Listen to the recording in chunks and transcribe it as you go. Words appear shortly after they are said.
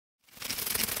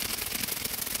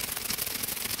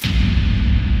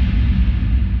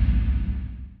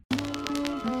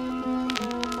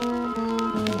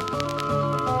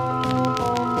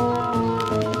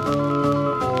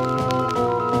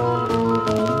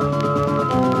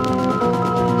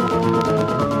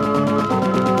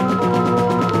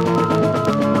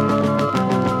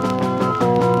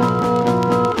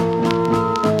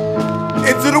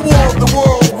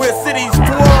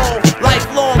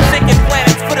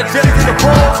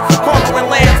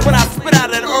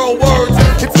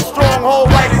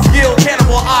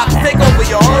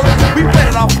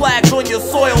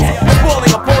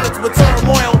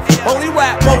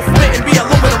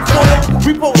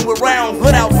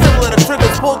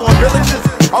pulled on villages.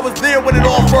 I was there when it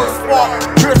all first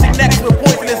sparked. Piercing necks with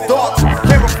poisonous darts.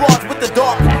 Camouflage with the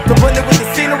dark. To blend it with the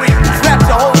scenery. Scratch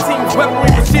your whole team's weaponry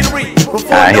machinery.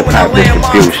 Before knowing I land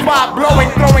my spot. Blowing,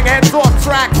 throwing heads off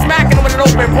track. Smacking with an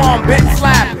open palm, big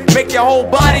slap. Make your whole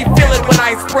body feel it when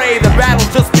I spray. The battle's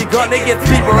just begun, it gets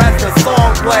deeper as the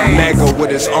song plays. Mega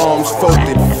with his arms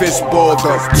folded, fist balled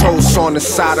up, toast on the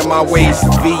side of my waist,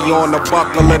 V on the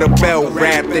buckle of the belt,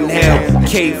 wrapped in hell,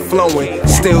 K flowing,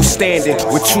 still standing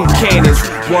with two cannons.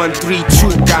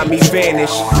 1-3-2 got me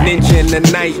vanished. Ninja in the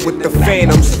night with the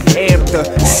phantoms, amped the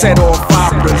set off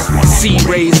operas.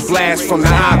 C-Rayz blast from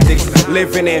the optics,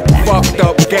 living in fucked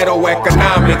up ghetto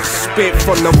economics. Spit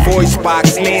from the voice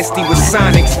box, nasty with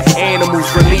sonics. Animals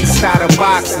released out of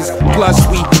boxes. Plus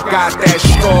we got that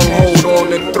stronghold on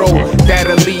the throat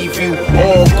that'll leave you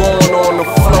all gone on the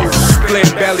float.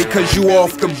 Split belly cause you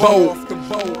off the boat.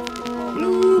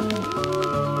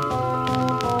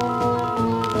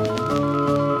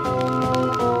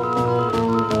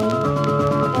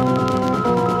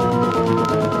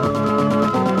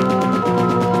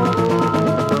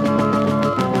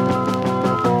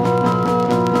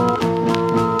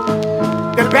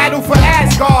 Battle for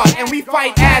Asgard, and we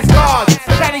fight Asgard.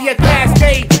 Shatter your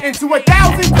cascade into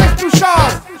 1,000 crystal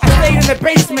shards. I stayed in the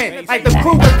basement like the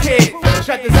Kruger kid.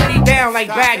 Shut the city down like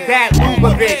Baghdad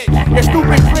Lubavitch. The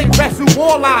stupid click wrestle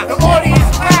warlock. The audience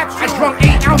claps. I drunk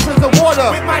 8 ounces of water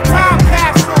with my time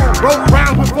capsule. Wrote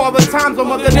rhymes with Father Times on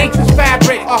Mother Nature's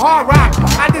fabric. A hard rock.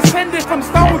 I descended from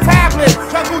stone tablets.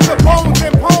 Juggled the bones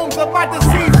and poems about the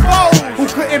sea flows. Who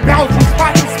couldn't bounce from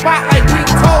spot to spot like weak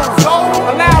toes. So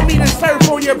allow me to surf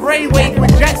on your brainwave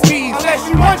with jet skis. Unless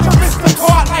you want your Mr.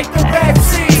 Caught like the Red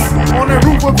Sea. On the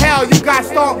roof of hell, you got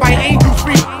stalked by angel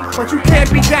feet. But you can't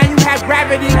be down, you have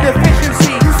gravity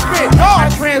deficiency. You spit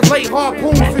hard, I translate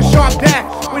harpoons to sharp death.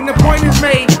 When the point is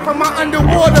made from my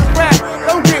underwater breath.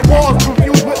 Don't get walls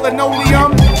confused with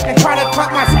linoleum and try to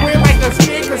cut my square like a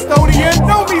scared custodian.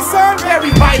 Know me, son,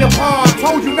 very bite upon.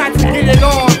 Told you not to get it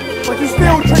on, but you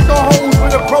still trick the hoes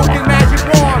with a broken magic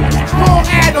wand. Strong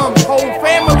Adams, whole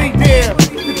family dear.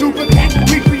 To duplicate,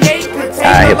 recreate, to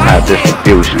take a life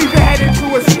here. Leave your head into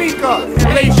a sneaker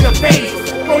and lace your face.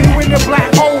 Throw you in the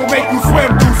black hole, make you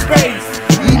swim through space.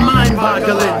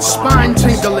 Mind-boggling,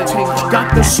 spine-tingling.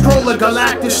 Got the stroller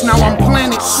Galactus, now I'm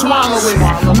planet swallowing.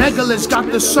 Megalith's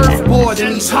got the surfboard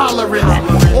and he's hollering.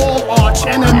 All arch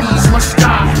enemies must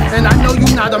die. And I know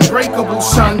you're not unbreakable,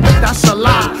 son, but that's a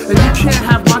lie. And you can't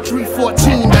have my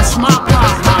 314, that's my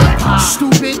pop.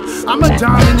 Stupid, I'm a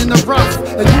diamond in the rough,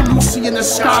 and you Lucy in the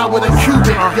sky with a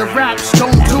cubit. Your raps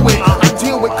don't do it. I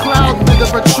deal with cloud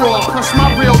literature, plus my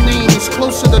real name is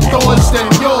closer to Thor's than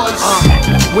yours.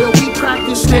 Where we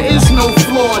practice, there is no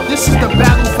flaw. This is the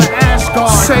battle for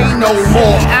Asgard. Say no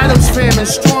more. Adam's famine,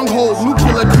 stronghold,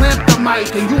 nuclear clamp the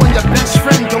mic, and you and your best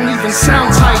friend don't even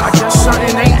sound tight. I guess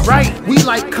something ain't right. We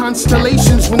like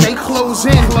constellations when they close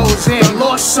in. The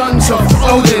lost sons of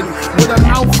Odin, with a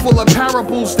mouthful of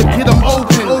parables to get them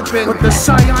open. But the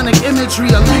psionic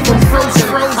imagery will leave them frozen.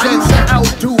 I used to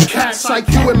outdo cats like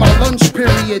you in my lunch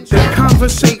period, then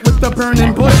conversate with the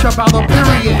burning bush about a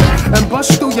period, and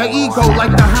bust through your ego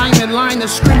like the Hyman line of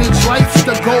scrimmage. Life's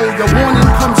the goal, your warning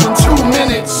comes in 2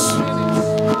 minutes.